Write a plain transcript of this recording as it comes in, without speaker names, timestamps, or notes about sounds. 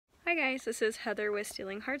Hi guys, this is Heather with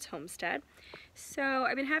Stealing Hearts Homestead. So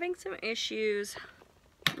I've been having some issues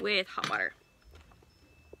with hot water.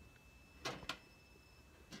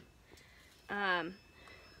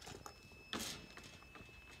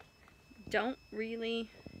 Don't really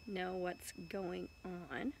know what's going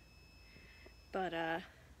on, but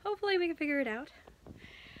hopefully we can figure it out.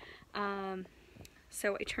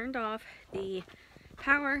 So I turned off the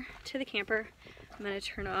power to the camper. I'm going to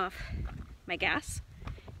turn off my gas.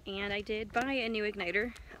 And I did buy a new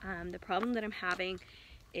igniter. The problem that I'm having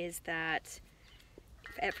is that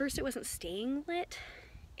at first it wasn't staying lit,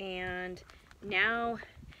 and now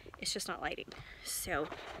it's just not lighting. So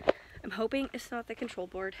I'm hoping it's not the control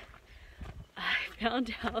board. I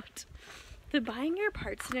found out that buying your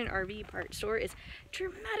parts in an RV part store is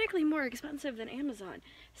dramatically more expensive than Amazon.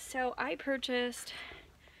 So I purchased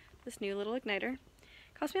this new little igniter.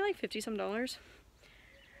 It cost me like $50 some.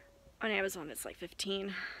 On Amazon it's like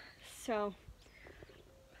 15. So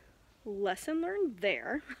lesson learned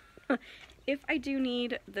there. If I do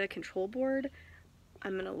need the control board,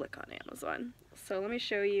 I'm gonna look on Amazon. So let me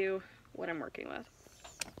show you what I'm working with.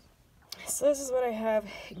 So this is what I have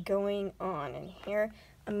going on in here.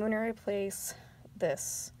 I'm gonna replace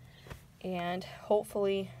this, and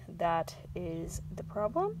hopefully that is the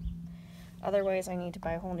problem. Otherwise I need to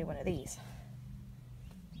buy a whole new one of these.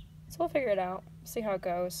 So we'll figure it out, see how it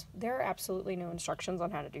goes. There are absolutely no instructions on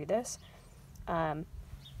how to do this.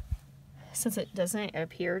 Since it doesn't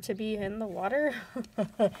appear to be in the water,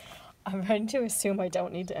 I'm going to assume I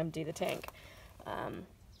don't need to empty the tank.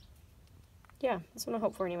 Yeah, that's what I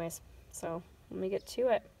hope for anyways. So let me get to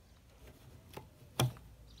it.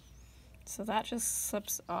 So that just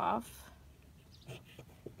slips off.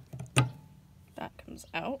 That comes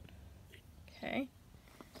out. Okay.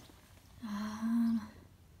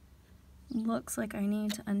 Looks like I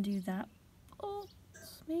need to undo that bolt,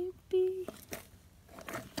 maybe.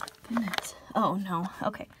 Goodness. Oh no.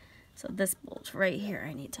 Okay. So this bolt right here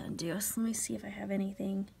I need to undo. So let me see if I have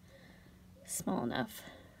anything small enough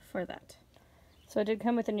for that. So I did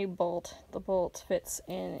come with a new bolt. The bolt fits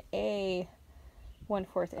in a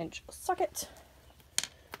 1/4 inch socket.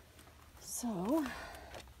 So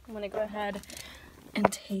I'm gonna go ahead and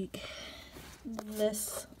take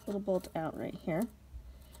this little bolt out right here,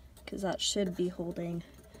 because that should be holding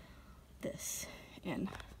this in.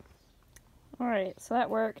 Alright, so that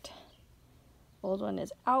worked. Old one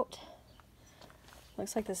is out.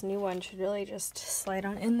 Looks like this new one should really just slide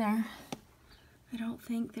on in there. I don't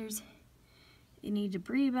think there's any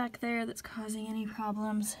debris back there that's causing any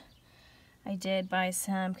problems. I did buy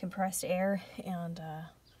some compressed air and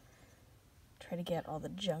try to get all the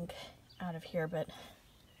junk out of here, but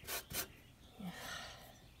yeah.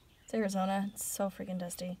 It's Arizona, it's so freaking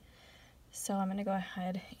dusty. So I'm gonna go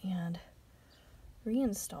ahead and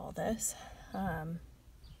reinstall this.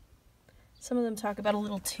 Some of them talk about a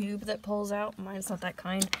little tube that pulls out. Mine's not that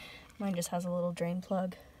kind. Mine just has a little drain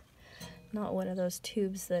plug. Not one of those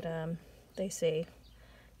tubes that they say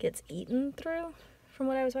gets eaten through, from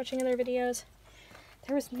what I was watching in their videos.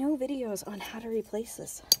 There was no videos on how to replace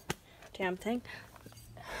this damn thing.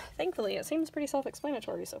 Thankfully, it seems pretty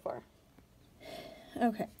self-explanatory so far.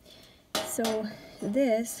 Okay, so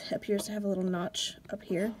this appears to have a little notch up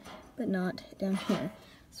here, but not down here.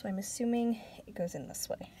 So I'm assuming it goes in this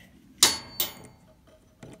way.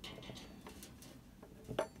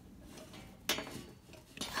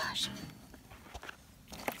 Gosh.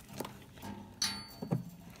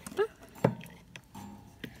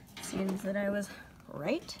 Seems that I was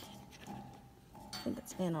right. I think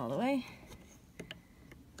it's in all the way.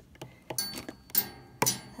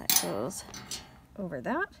 That goes over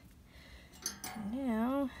that. And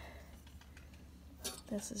now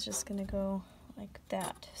this is just gonna go like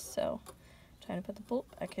that. So I'm trying to put the bolt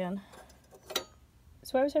back in.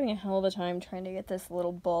 So I was having a hell of a time trying to get this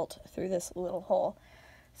little bolt through this little hole.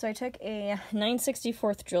 So I took a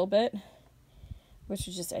 9/64 drill bit, which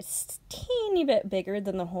is just a teeny bit bigger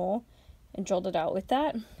than the hole, and drilled it out with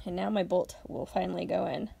that, and now my bolt will finally go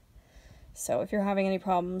in. So if you're having any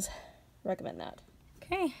problems, recommend that.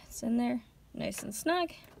 Okay, it's in there nice and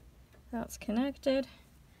snug. That's connected.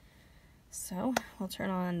 So we'll turn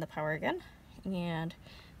on the power again and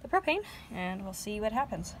the propane, and we'll see what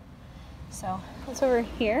happens. So it's over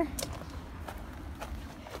here.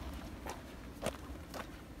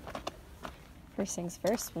 First things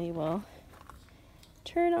first, we will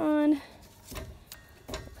turn on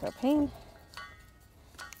the propane.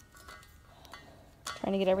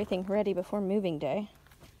 Trying to get everything ready before moving day.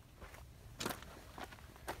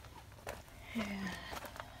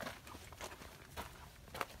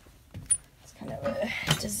 It's kind of a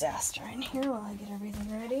disaster in here while I get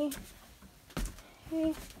everything ready.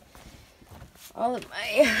 all of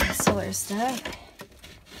my solar stuff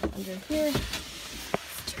under here.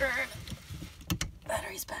 Turn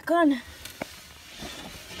batteries back on.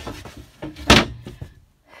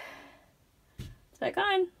 It's back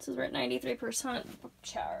on. So we're at 93%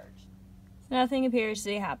 charge. Nothing appears to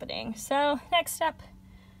be happening. So next step,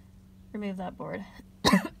 remove that board.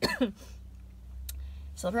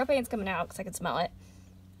 So the propane's coming out because I can smell it.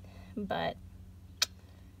 But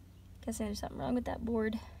guess there's something wrong with that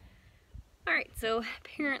board. Alright, so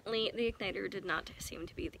apparently the igniter did not seem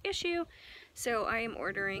to be the issue, so I am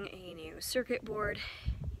ordering a new circuit board.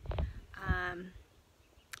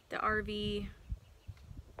 The RV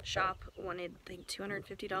shop wanted, I think,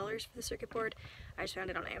 $250 for the circuit board. I just found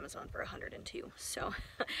it on Amazon for $102, so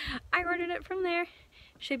I ordered it from there.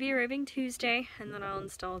 Should be arriving Tuesday, and then I'll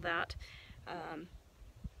install that.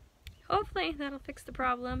 Hopefully that'll fix the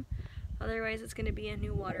problem. Otherwise it's going to be a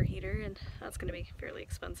new water heater, and that's going to be fairly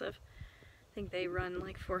expensive. I think they run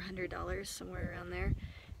like $400, somewhere around there.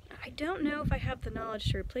 I don't know if I have the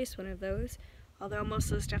knowledge to replace one of those, although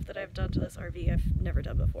most of the stuff that I've done to this RV I've never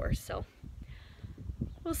done before, so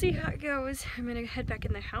we'll see how it goes. I'm going to head back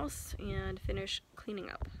in the house and finish cleaning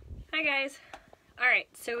up. Hi guys! Alright,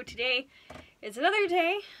 so today is another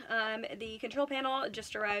day. The control panel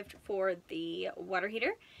just arrived for the water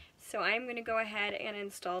heater, so I'm going to go ahead and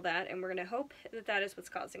install that, and we're going to hope that that is what's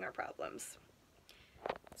causing our problems.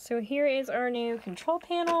 So here is our new control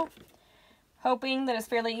panel. Hoping that it's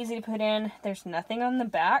fairly easy to put in. There's nothing on the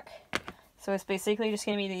back, so it's basically just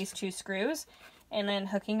going to be these two screws and then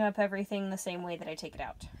hooking up everything the same way that I take it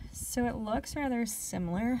out. So it looks rather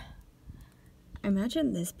similar. I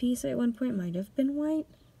imagine this piece at one point might have been white,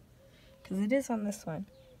 because it is on this one.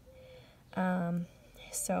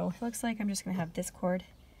 So it looks like I'm just going to have this cord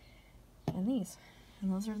and these,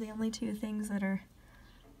 and those are the only two things that are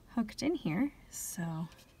hooked in here, so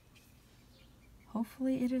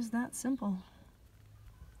hopefully it is that simple.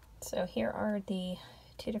 So here are the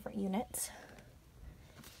two different units.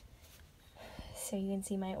 So you can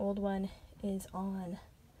see my old one is on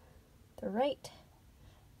the right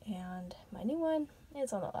and my new one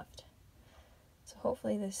is on the left. So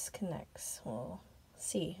hopefully this connects. We'll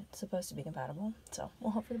see. It's supposed to be compatible, so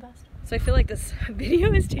we'll hope for the best. So I feel like this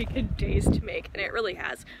video has taken days to make, and it really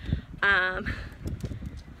has.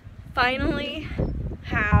 Finally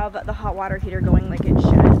have the hot water heater going like it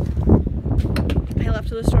should. I left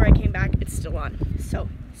to the store, I came back, it's still on. So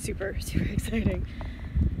super, super exciting.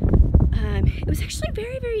 It was actually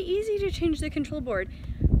very, very easy to change the control board.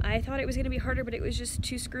 I thought it was going to be harder, but it was just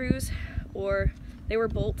two screws, or they were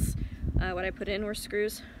bolts. What I put in were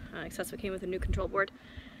screws, because that's what came with the new control board.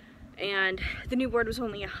 And the new board was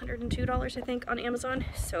only $102, I think, on Amazon,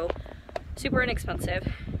 so super inexpensive.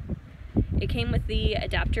 It came with the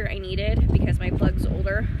adapter I needed because my plug's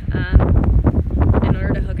older in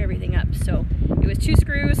order to hook everything up. So it was two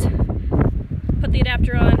screws, put the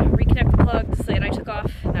adapter on, reconnect the plugs that I took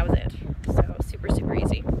off, and that was it. So super, super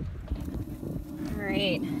easy.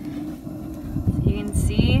 Alright, so you can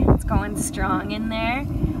see it's going strong in there.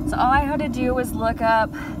 So all I had to do was look up,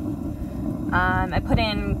 I put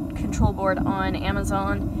in control board on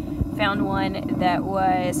Amazon, found one that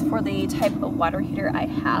was for the type of water heater I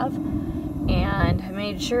have, and I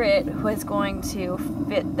made sure it was going to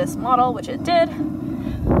fit this model, which it did.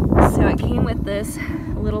 So it came with this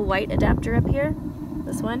little white adapter up here,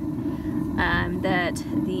 this one, that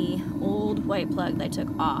the old white plug that I took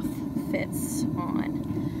off fits on.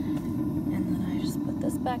 And then I just put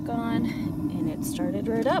this back on, and it started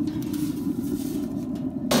right up. So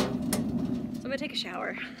I'm gonna take a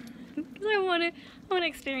shower because I want to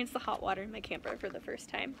experience the hot water in my camper for the first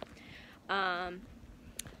time. Gosh,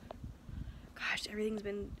 everything's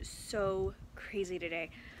been so crazy today.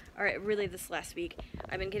 Alright, really this last week.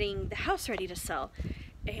 I've been getting the house ready to sell,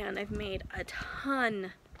 and I've made a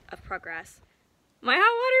ton of progress. My hot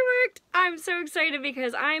water worked! I'm so excited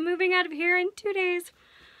because I'm moving out of here in 2 days.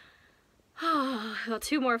 Well,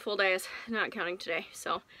 2 more full days, not counting today.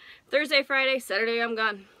 So, Thursday, Friday, Saturday, I'm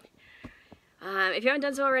gone. If you haven't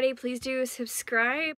done so already, please do subscribe.